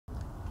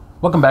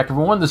Welcome back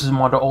everyone, this is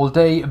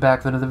MandoAllDay back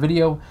with another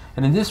video,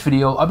 and in this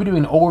video I'll be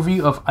doing an overview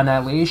of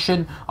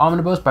Annihilation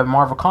Omnibus by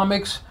Marvel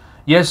Comics.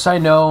 Yes, I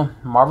know,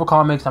 Marvel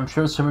Comics, I'm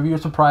sure some of you are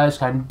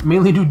surprised, I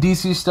mainly do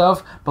DC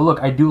stuff, but look,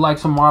 I do like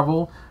some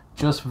Marvel,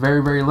 just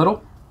very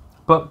little.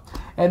 But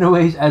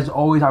anyways, as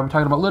always, I'll be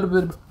talking about a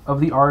little bit of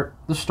the art,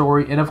 the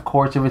story, and of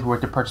course if it's worth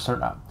the purchase or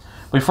not.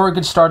 But before we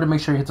get started, make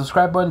sure you hit the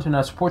subscribe button to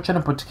not support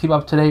channel, but to keep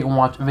up to date and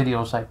watch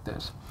videos like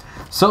this.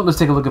 So let's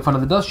take a look at front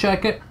of the dust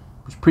jacket.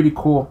 It's pretty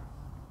cool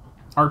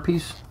art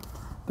piece,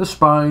 the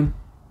spine,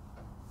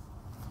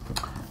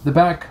 the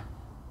back.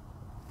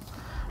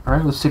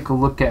 Alright, let's take a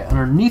look at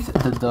underneath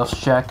the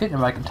dust jacket, if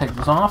I can take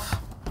this off.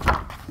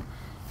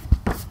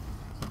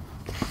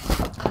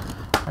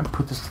 And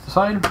put this to the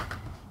side.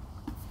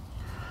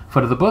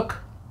 Foot of the book,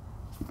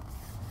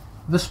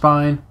 the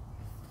spine,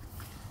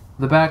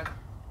 the back,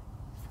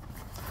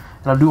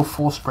 and I'll do a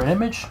full spread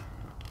image.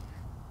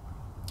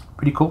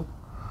 Pretty cool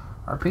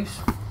art piece.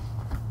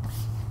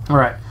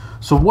 Alright,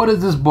 so what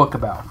is this book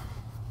about?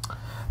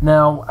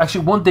 Now,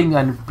 actually, one thing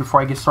before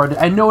I get started,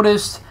 I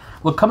noticed,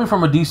 look, coming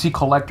from a DC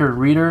collector and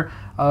reader,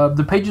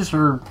 the pages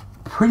are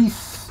pretty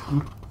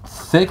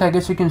thick, I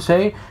guess you can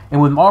say.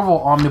 And with Marvel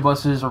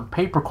omnibuses or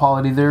paper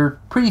quality, they're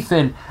pretty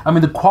thin. I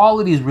mean, the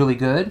quality is really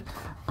good,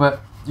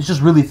 but it's just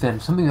really thin.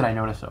 Something that I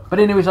noticed, though. But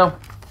anyways,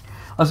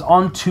 let's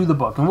on to the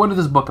book. And what is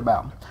this book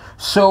about?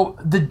 So,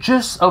 the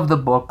gist of the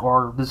book,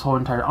 or this whole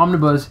entire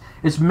omnibus,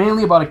 is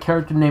mainly about a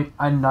character named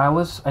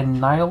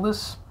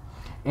Annihilus.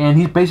 And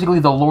he's basically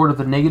the Lord of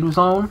the Negative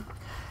Zone.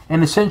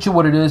 And essentially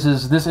what it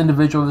is this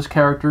individual, this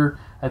character,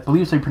 I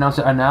believe they pronounce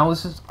it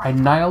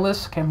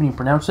Annihilus, can't even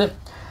pronounce it,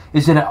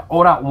 is in an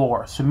all-out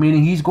war. So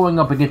meaning he's going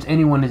up against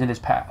anyone who's in his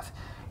path.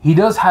 He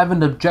does have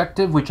an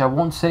objective, which I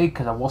won't say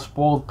because I will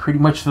spoil pretty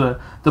much the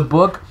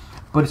book.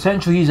 But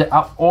essentially he's an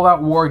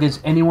all-out war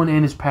against anyone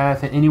in his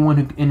path and anyone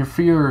who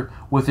interfere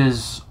with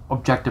his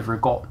objective or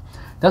goal.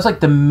 That's like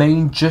the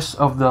main gist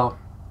of the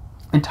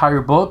entire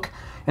book.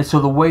 And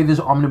so the way this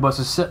omnibus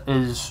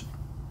is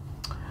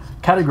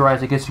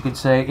categorized, I guess you could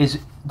say, is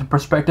the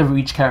perspective of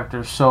each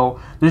character.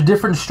 So there's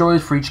different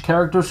stories for each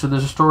character. So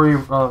there's a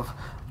story of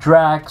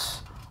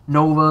Drax,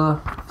 Nova,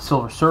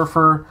 Silver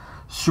Surfer,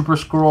 Super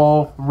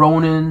Skrull,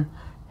 Ronin,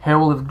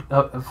 Herald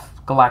of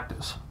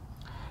Galactus.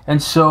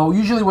 And so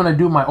usually when I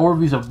do my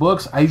overviews of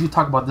books, I usually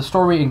talk about the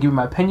story and give you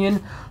my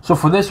opinion. So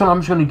for this one, I'm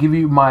just going to give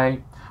you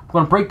I'm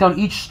going to break down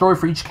each story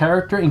for each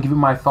character and give you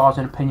my thoughts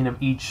and opinion of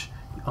each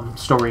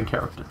story and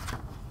character.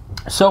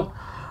 So,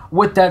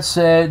 with that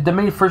said, the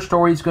main first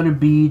story is going to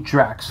be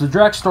Drax. The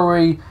Drax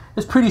story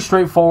is pretty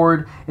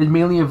straightforward. It's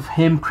mainly of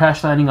him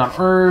crash landing on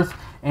Earth,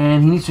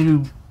 and he needs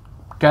to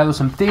gather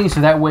some things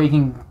so that way he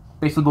can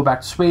basically go back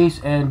to space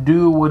and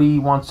do what he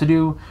wants to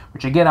do.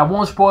 Which again, I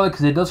won't spoil it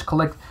because it does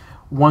collect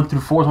 1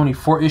 through 4, only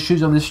 4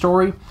 issues of this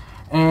story.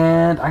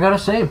 And I gotta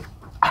say,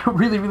 I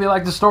really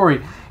like the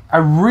story. I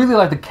really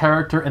like the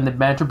character and the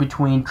banter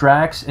between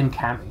Drax and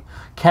Cammy.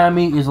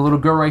 Cammy is a little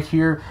girl right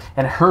here,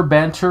 and her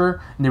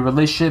banter and the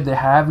relationship they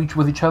have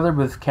with each other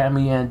with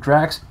Cammy and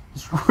Drax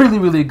is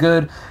really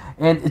good.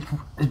 And it's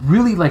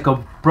really like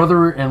a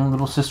brother and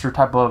little sister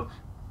type of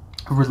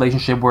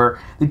relationship where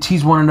they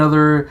tease one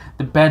another.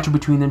 The banter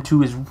between them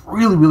two is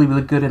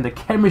really good, and the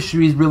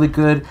chemistry is really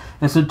good.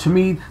 And so to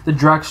me, the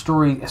Drax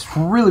story is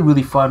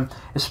really fun,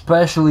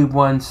 especially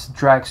once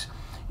Drax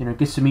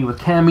gets to meet with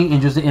Cammy,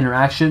 and just the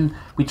interaction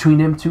between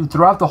them two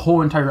throughout the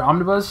whole entire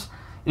omnibus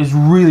is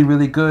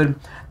really good.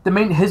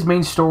 His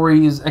main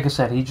story is, like I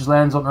said, he just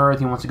lands on Earth.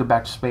 He wants to go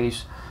back to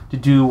space to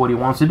do what he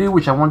wants to do,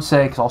 which I won't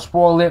say because I'll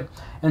spoil it.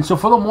 And so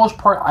for the most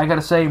part, I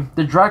gotta say,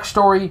 the Drax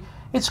story,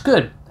 it's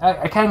good.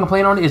 I can't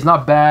complain on it. It's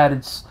not bad.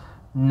 It's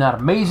not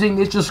amazing.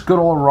 It's just good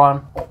all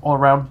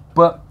around.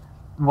 But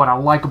what I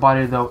like about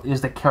it, though,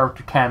 is the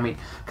character Cammy.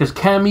 Because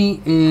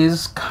Cammy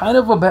is kind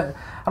of I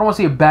don't want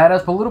to say a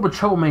badass, but a little bit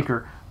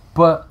troublemaker.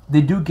 But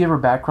they do give her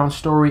background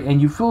story,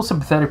 and you feel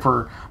sympathetic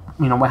for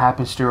what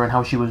happens to her and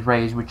how she was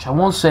raised, which I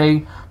won't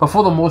say. But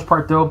for the most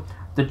part, though,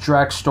 the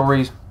Drax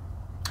stories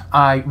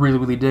I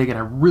really dig, and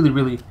I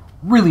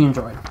really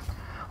enjoyed.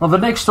 Well, the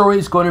next story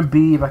is going to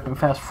be, if I can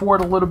fast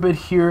forward a little bit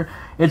here,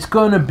 it's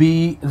going to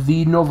be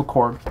the Nova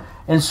Corps.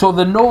 And so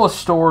the Nova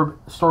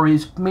story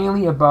is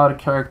mainly about a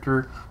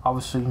character,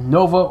 obviously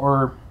Nova,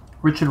 or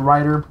Richard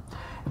Rider.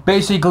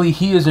 Basically,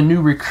 he is a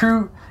new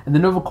recruit in the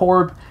Nova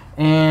Corps,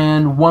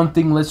 and one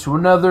thing leads to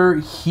another.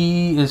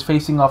 He is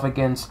facing off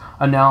against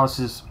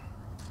Annihilus'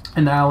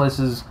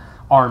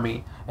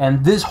 army.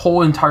 And this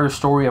whole entire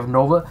story of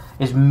Nova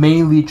is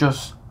mainly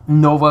just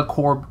Nova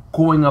Corps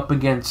going up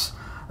against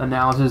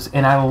Annihilus,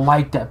 and I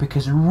like that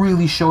because it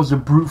really shows the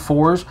brute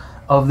force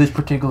of this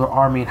particular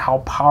army and how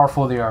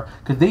powerful they are,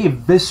 because they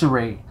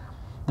eviscerate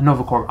the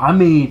Nova Corps. I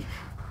mean,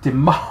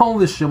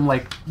 demolish them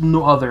like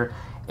no other,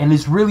 and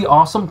it's really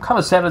awesome. Kind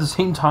of sad at the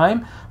same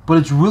time, but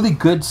it's really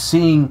good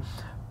seeing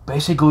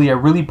basically a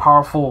really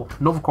powerful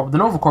Nova Corps. The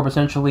Nova Corps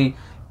essentially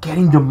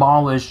getting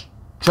demolished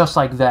just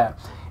like that.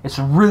 It's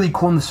really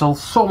cool, and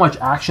there's so much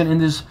action in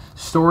this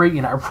story,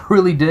 and I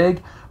really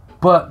dig.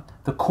 But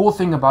the cool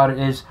thing about it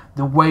is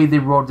the way they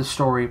wrote the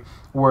story,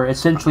 where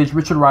essentially it's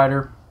Richard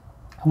Rider,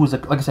 who was,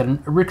 like I said,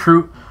 a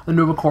recruit, the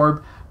Nova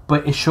Corps,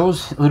 but it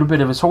shows a little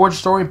bit of his origin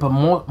story, but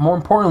more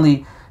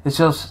importantly, it's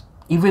just,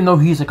 even though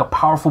he's like a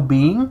powerful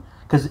being,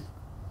 because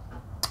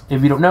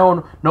if you don't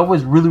know, Nova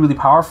is really, really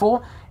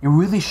powerful, it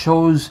really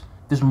shows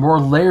there's more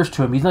layers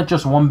to him. He's not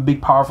just one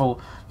big,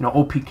 powerful,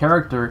 OP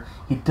character.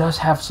 He does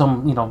have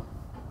some,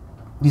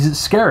 he's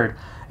scared.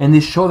 And they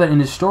show that in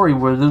his story,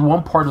 where there's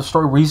one part of the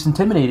story where he's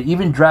intimidated.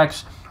 Even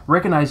Drax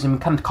recognizes him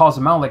and kind of calls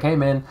him out, like, hey,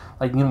 man,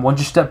 like, why don't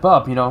you step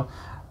up,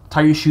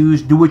 tie your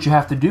shoes, do what you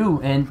have to do.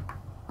 And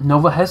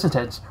Nova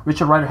hesitates.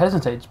 Richard Rider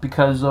hesitates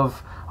because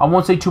of, I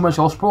won't say too much,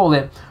 I'll spoil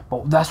it,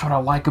 but that's what I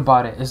like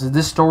about it, is that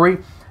this story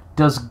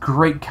does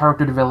great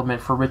character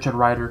development for Richard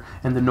Rider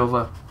and the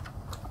Nova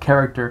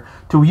character.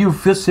 To you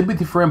feel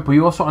sympathy for him, but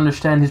you also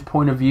understand his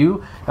point of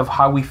view of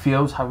how he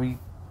feels,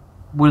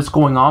 what is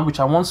going on, which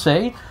I won't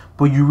say,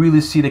 but you really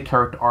see the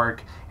character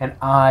arc, and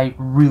I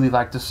really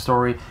like this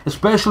story,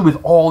 especially with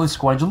all this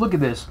going on. Just look at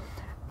this.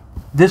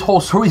 This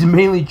whole story is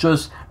mainly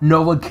just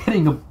Nova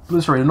getting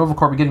obliterated, Nova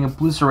Corps getting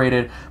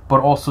obliterated,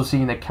 but also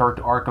seeing the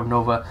character arc of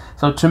Nova.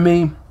 So to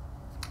me,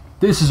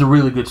 this is a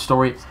really good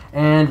story,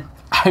 and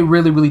I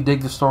really, really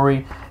dig the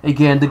story.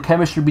 Again, the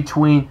chemistry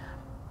between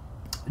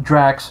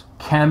Drax,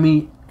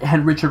 Cammy,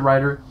 and Richard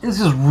Rider is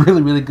just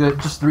really, really good.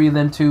 Just three of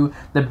them too.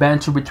 The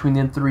banter between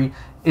them three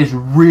is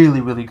really,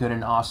 really good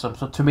and awesome.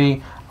 So to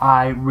me,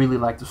 I really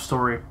like the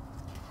story.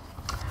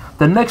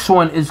 The next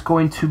one is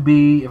going to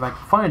be, if I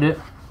can find it,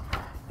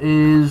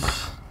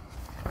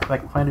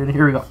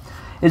 here we go.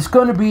 It's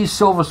going to be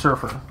Silver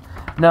Surfer.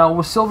 Now,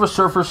 with Silver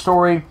Surfer's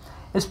story,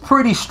 it's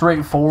pretty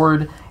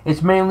straightforward.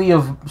 It's mainly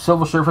of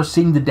Silver Surfer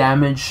seeing the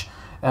damage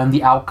and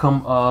the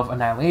outcome of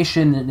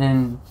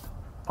Annihilation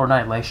or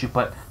Annihilation,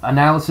 but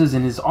analysis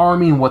in his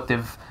army and what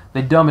they've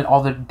done and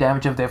all the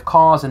damage that they've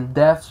caused and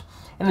deaths.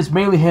 And it's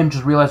mainly him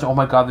just realizing, oh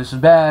my god, this is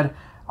bad.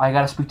 I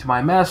gotta speak to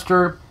my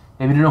master.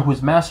 If you don't know who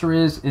his master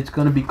is, it's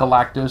gonna be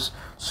Galactus.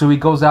 So he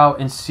goes out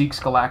and seeks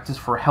Galactus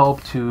for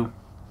help to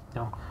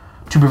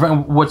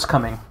prevent what's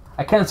coming.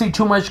 I can't say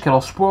too much because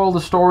it'll spoil the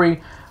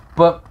story,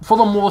 but for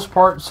the most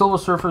part, Silver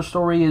Surfer's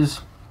story is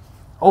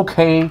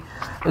okay.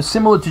 It's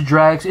similar to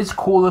Drax. It's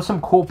cool. There's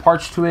some cool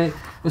parts to it.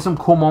 There's some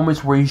cool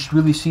moments where you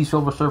really see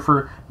Silver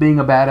Surfer being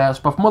a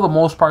badass. But for the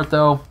most part,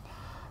 though,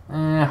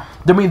 I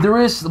mean, there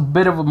is a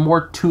bit of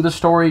more to the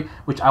story,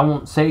 which I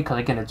won't say because,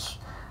 again,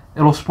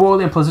 it'll spoil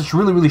it. And plus, it's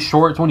really, really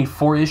short. It's only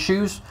 4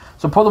 issues.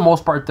 So for the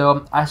most part,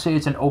 though, I say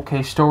it's an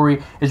okay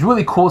story. It's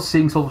really cool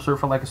seeing Silver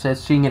Surfer, like I said,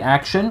 seeing in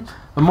action.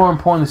 But more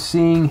importantly,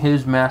 seeing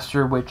his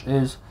master, which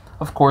is,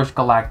 of course,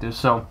 Galactus.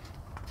 So,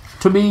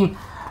 to me,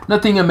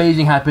 nothing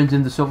amazing happens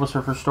in the Silver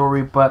Surfer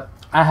story, but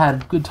I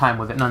had a good time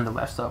with it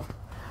nonetheless, though.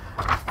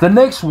 The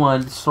next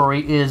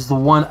story is the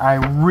one I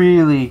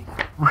really,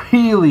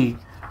 really,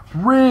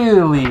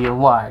 really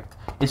liked.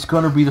 It's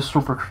going to be the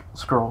Super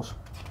Skrulls.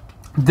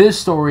 This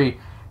story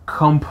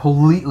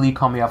completely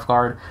caught me off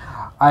guard.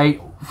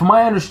 From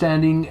my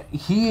understanding,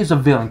 he is a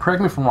villain.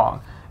 Correct me if I'm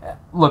wrong.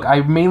 Look,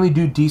 I mainly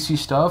do DC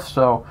stuff,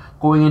 so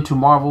going into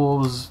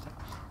Marvel's,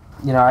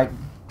 to be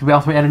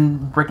honest with you, I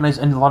didn't recognize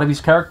a lot of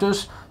these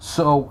characters,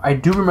 so I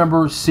do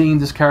remember seeing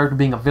this character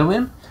being a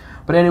villain.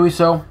 But anyway,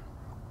 so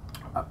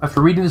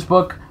after reading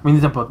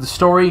the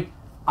story,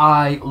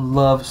 I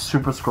love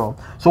Super Skrull.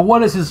 So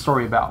what is his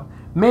story about?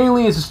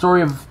 Mainly, it's a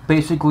story of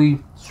basically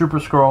Super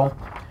Skrull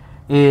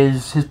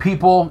is his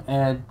people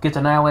and gets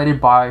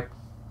annihilated by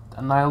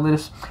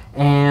Annihilus,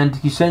 and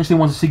he essentially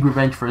wants to seek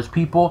revenge for his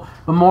people,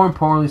 but more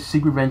importantly,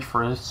 seek revenge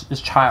for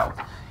his child.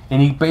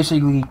 And he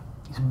basically,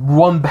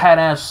 one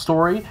badass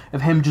story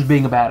of him just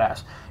being a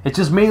badass. It's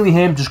just mainly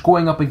him just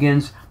going up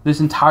against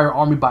this entire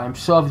army by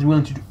himself. He's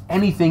willing to do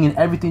anything and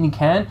everything he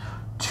can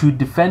to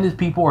defend his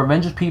people,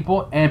 revenge his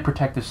people, and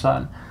protect his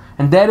son.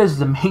 And that is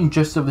the main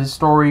gist of his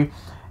story.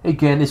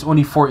 Again, it's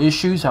only 4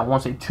 issues. I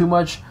won't say too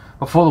much,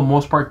 but for the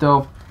most part,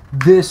 though,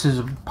 this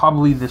is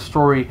probably the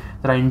story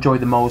that I enjoy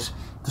the most.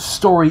 The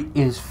story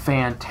is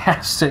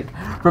fantastic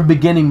from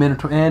beginning, minute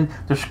to end.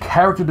 There's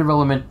character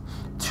development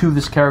to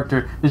this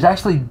character. There's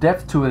actually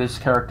depth to this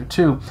character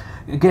too.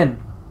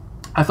 Again,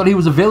 I thought he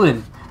was a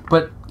villain,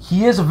 but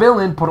he is a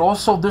villain, but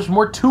also there's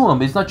more to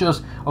him. It's not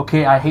just,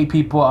 okay, I hate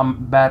people, I'm a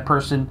bad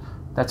person,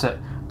 that's it.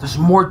 There's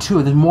more to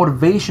it. There's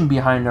motivation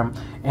behind him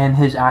and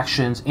his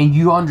actions, and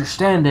you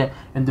understand it,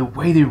 and the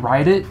way they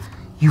write it,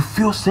 you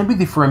feel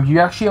sympathy for him. You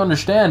actually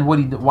understand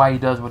why he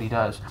does what he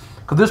does.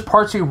 Because there's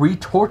parts here where he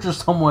tortures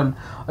someone,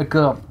 like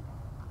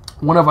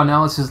one of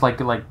Annihilus'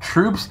 like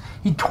troops.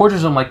 He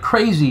tortures them like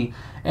crazy,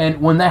 and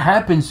when that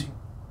happens,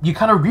 you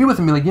kind of agree with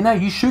him. You're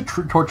like, you should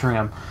torture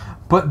him.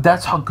 But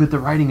that's how good the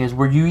writing is,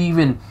 where you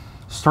even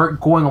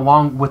start going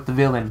along with the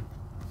villain.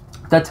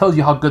 That tells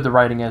you how good the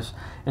writing is.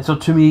 And so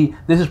to me,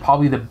 this is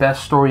probably the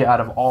best story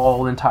out of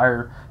all the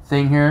entire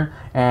thing here,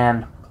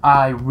 and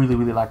I really,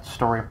 really like the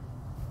story.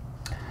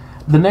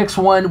 The next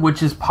one,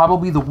 which is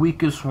probably the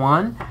weakest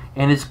one,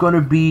 and it's going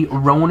to be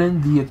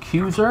Ronan the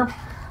Accuser.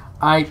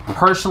 I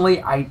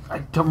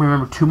don't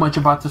remember too much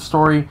about the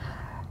story.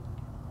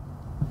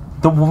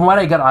 from what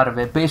I got out of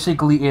it,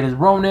 basically it is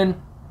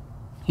Ronin.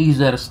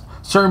 He's at a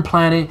certain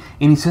planet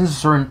and he senses a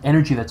certain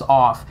energy that's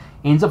off.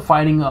 He ends up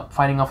fighting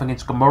off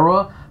against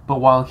Gamora, but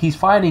while he's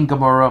fighting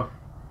Gamora,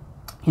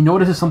 he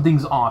notices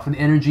something's off, and the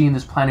energy in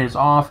this planet is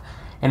off,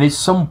 and it's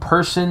some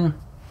person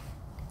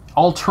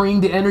altering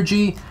the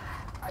energy.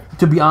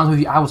 To be honest with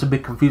you, I was a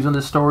bit confused on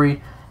this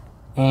story,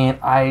 and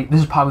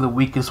this is probably the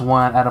weakest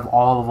one out of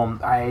all of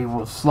them. I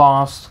was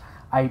lost.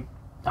 I'm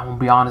gonna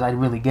be honest, I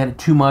didn't really get it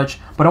too much,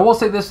 but I will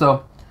say this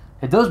though,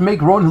 it does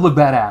make Ronin look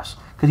badass,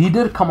 because he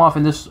did come off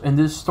in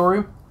this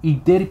story. He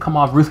did come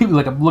off really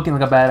looking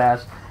like a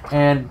badass,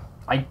 and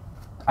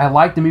I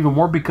liked him even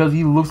more because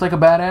he looks like a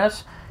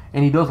badass,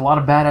 and he does a lot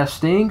of badass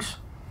things.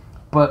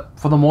 But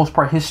for the most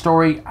part, his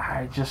story,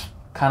 I just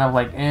kind of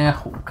like,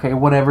 okay,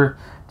 whatever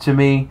to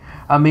me.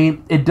 I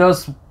mean, it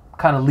does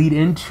kind of lead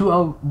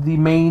into the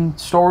main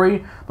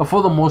story, but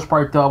for the most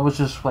part, though, I was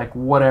just like,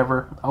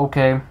 whatever,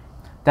 okay,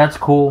 that's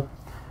cool.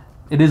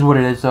 It is what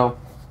it is, though.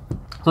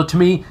 So to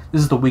me,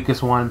 this is the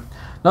weakest one.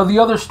 Now, the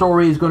other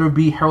story is going to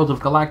be Heralds of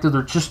Galactus.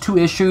 They're just 2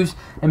 issues,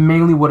 and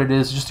mainly what it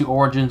is just the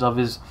origins of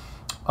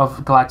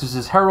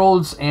Galactus'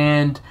 heralds,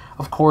 and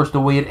of course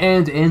the way it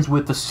ends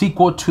with the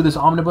sequel to this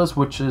omnibus,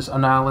 which is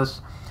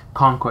Annihilation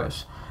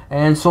Conquest.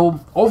 And so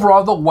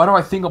overall though, what do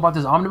I think about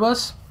this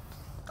omnibus?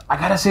 I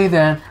gotta say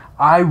that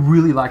I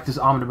really like this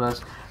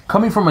omnibus.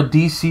 Coming from a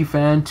DC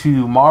fan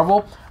to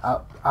Marvel,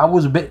 I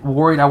was a bit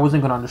worried I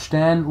wasn't gonna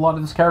understand a lot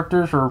of these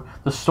characters or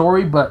the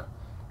story, but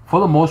for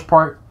the most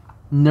part,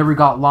 never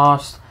got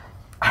lost.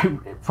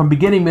 From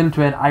beginning minute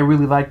to end, I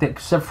really liked it,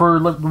 except for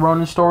the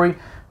Ronin story,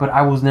 but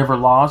I was never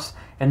lost.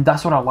 And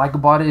that's what I like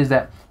about it, is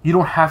that you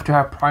don't have to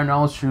have prior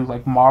knowledge to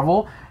like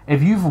Marvel.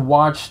 If you've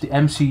watched the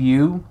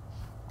MCU,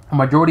 a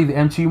majority of the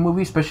MCU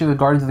movies, especially the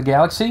Guardians of the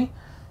Galaxy,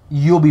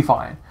 you'll be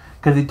fine.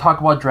 Because they talk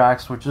about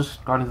Drax, which is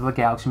Guardians of the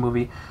Galaxy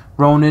movie,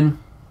 Ronin,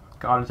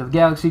 Guardians of the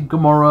Galaxy,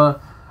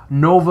 Gamora,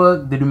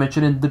 Nova, they do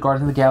mention in the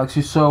Guardians of the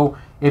Galaxy. So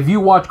if you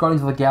watch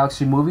Guardians of the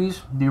Galaxy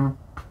movies, you're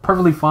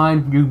perfectly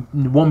fine, you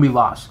won't be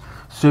lost.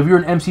 So if you're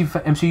an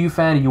MCU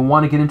fan and you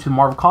want to get into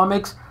Marvel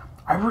Comics,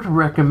 I would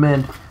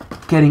recommend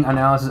getting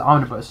Annihilation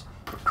Omnibus.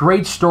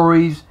 Great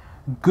stories,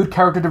 good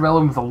character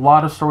development with a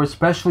lot of stories,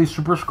 especially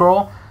Super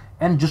Skrull,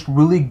 and just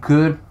really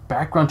good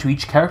background to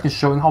each character,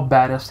 showing how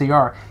badass they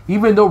are.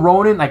 Even though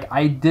Ronin, like,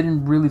 I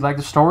didn't really like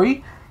the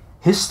story,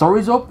 his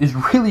story though is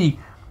really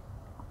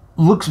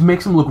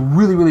makes him look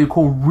really, really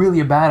cool, really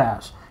a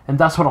badass. And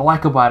that's what I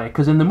like about it.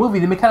 Because in the movie,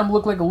 they may kind of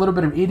look like a little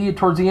bit of an idiot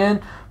towards the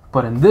end,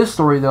 but in this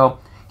story though,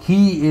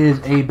 he is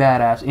a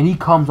badass, and he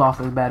comes off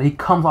as bad. He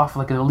comes off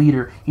like a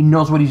leader. He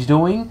knows what he's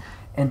doing,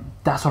 and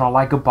that's what I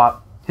like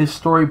about his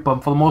story.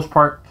 But for the most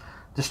part,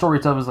 the story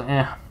itself is like,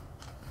 eh.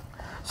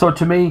 So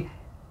to me,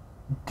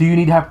 do you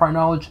need to have prior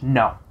knowledge?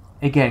 No.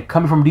 Again,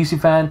 coming from a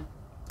DC fan,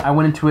 I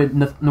went into it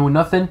knowing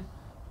nothing.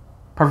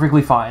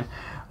 Perfectly fine.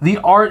 The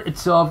art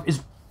itself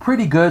is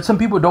pretty good. Some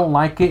people don't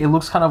like it. It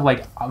looks kind of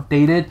like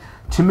outdated.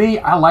 To me,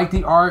 I like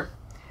the art.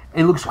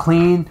 It looks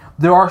clean.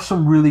 There are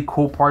some really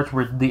cool parts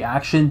where the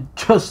action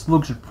just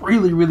looks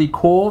really, really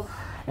cool.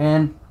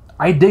 And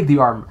I dig the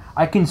art.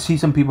 I can see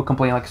some people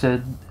complain, like I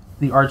said,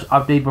 the art's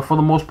outdated. But for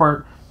the most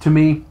part, to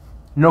me,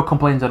 no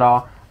complaints at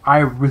all. I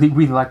really,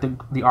 really like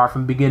the art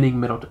from beginning,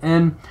 middle to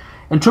end.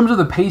 In terms of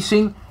the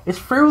pacing, it's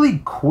fairly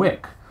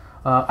quick.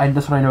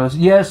 That's what I noticed.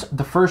 Yes,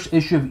 the first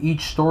issue of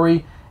each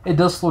story, it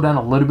does slow down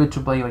a little bit to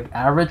play like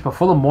average. But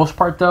for the most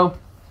part, though,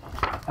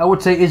 I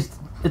would say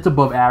it's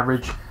above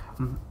average.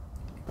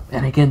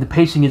 And again, the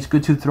pacing is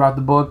good too throughout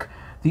the book.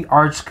 The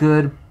art's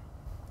good.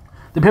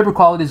 The paper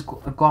quality is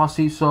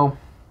glossy, so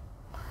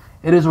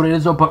it is what it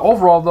is. Though. But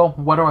overall, though,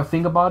 what do I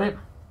think about it?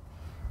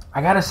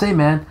 I gotta say,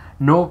 man,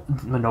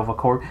 Nova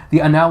Corps, the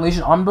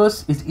Annihilation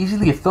Omnibus is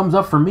easily a thumbs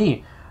up for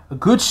me.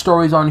 Good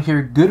stories on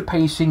here, good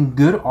pacing,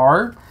 good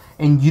art,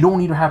 and you don't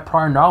need to have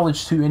prior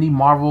knowledge to any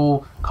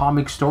Marvel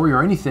comic story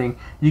or anything.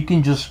 You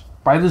can just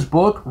buy this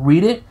book,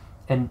 read it,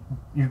 and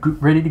you're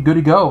good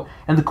to go.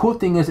 And the cool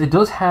thing is, it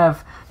does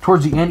have,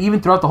 towards the end,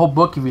 even throughout the whole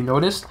book, if you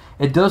noticed,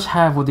 it does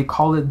have what they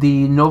call it,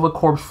 the Nova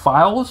Corps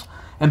files.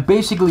 And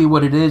basically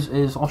what it is,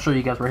 I'll show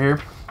you guys right here.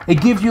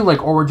 It gives you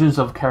like origins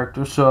of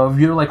characters. So if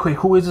you're like, wait,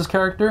 who is this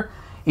character?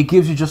 It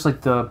gives you just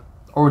like the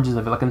origins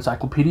of it, like an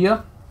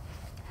encyclopedia,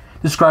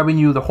 describing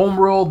you their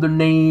homeworld, their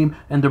name,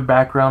 and their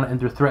background, and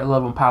their threat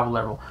level and power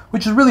level,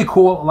 which is really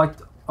cool. I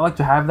like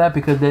to have that,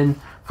 because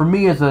then for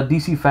me as a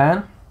DC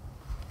fan,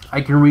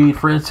 I can read,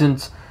 for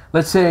instance,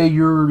 let's say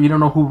you don't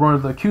know who one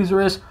of the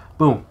accuser is,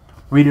 boom,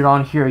 read it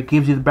on here. It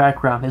gives you the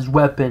background, his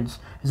weapons,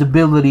 his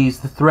abilities,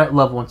 the threat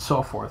level, and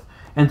so forth.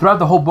 And throughout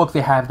the whole book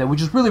they have that,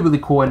 which is really, really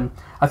cool, and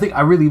I think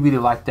I really, really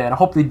like that. I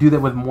hope they do that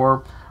with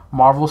more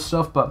Marvel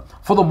stuff, but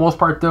for the most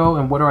part though,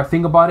 and what do I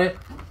think about it?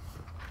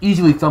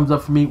 Easily thumbs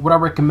up for me. Would I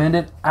recommend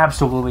it?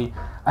 Absolutely.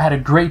 I had a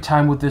great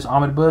time with this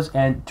omnibus,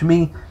 and to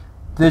me,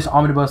 this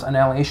omnibus,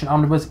 Annihilation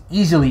Omnibus,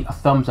 easily a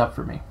thumbs up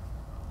for me.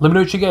 Let me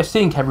know what you guys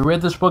think. Have you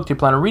read this book? Do you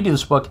plan on reading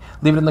this book?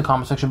 Leave it in the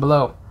comment section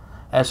below.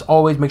 As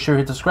always, make sure you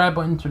hit the subscribe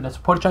button to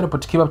support the channel,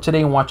 but to keep up to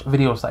date and watch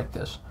videos like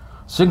this.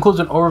 So this includes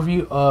an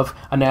overview of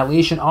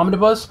Annihilation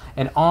Omnibus,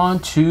 and on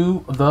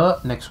to the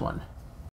next one.